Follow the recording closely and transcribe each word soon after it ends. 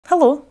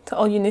Hello to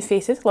all you new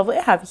faces, lovely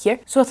to have you here.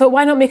 So I thought,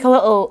 why not make a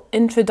little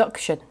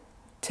introduction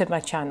to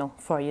my channel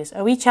for you.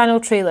 A wee channel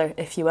trailer,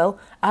 if you will.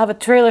 I have a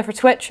trailer for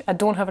Twitch, I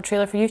don't have a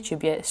trailer for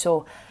YouTube yet,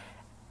 so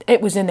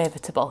it was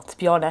inevitable, to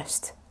be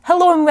honest.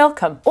 Hello and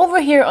welcome. Over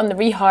here on the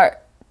Rhi Hart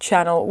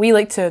channel, we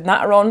like to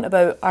natter on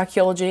about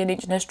archaeology and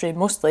ancient history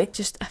mostly.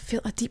 I feel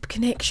a deep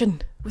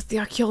connection with the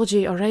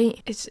archaeology, alright?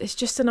 It's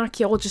just an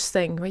archaeologist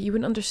thing, right? You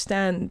wouldn't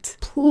understand.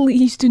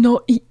 Please do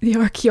not eat the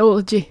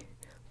archaeology.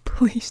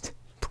 Please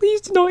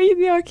do not eat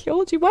the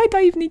archaeology. Why do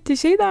I even need to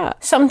say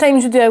that?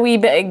 Sometimes we do a wee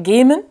bit of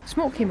gaming.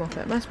 Smoke came off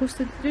it. Am I supposed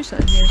to do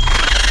something here?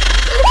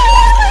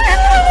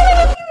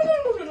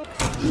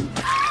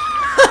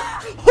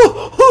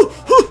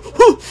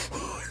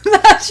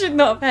 That should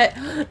not have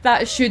hit.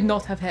 That should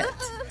not have hit.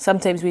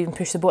 Sometimes we even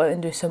push the boat out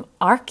and do some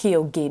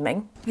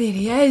archaeogaming. There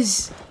he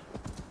is.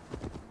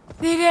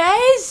 There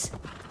it is.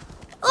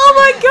 Oh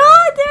my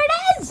god, there it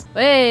is.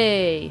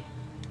 Hey.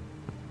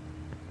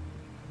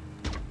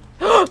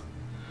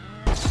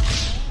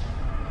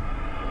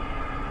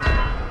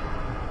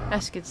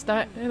 That's a good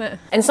start, isn't it?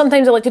 And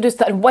sometimes I like to do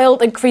something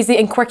wild and crazy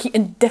and quirky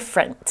and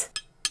different.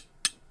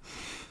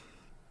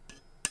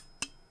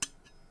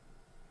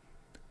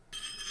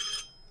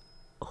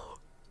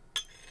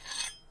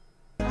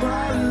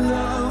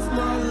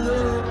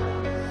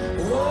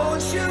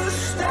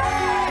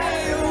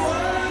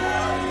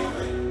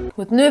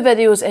 With new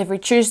videos every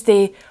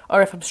Tuesday,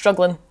 or if I'm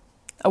struggling,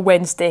 a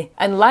Wednesday.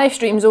 And live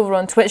streams over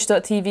on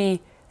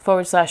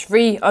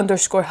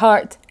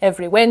twitch.tv/Rhi_Hart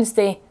every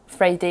Wednesday,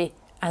 Friday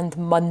and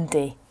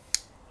Monday,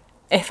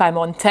 if I'm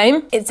on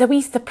time. It's a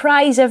wee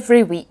surprise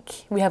every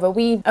week. We have a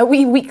wee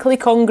weekly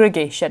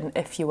congregation,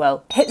 if you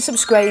will. Hit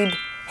subscribe,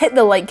 hit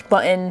the like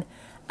button,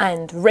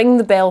 and ring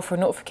the bell for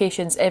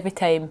notifications every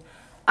time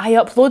I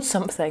upload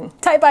something.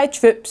 Bye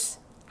troops,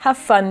 have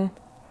fun,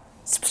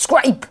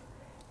 subscribe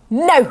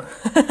now!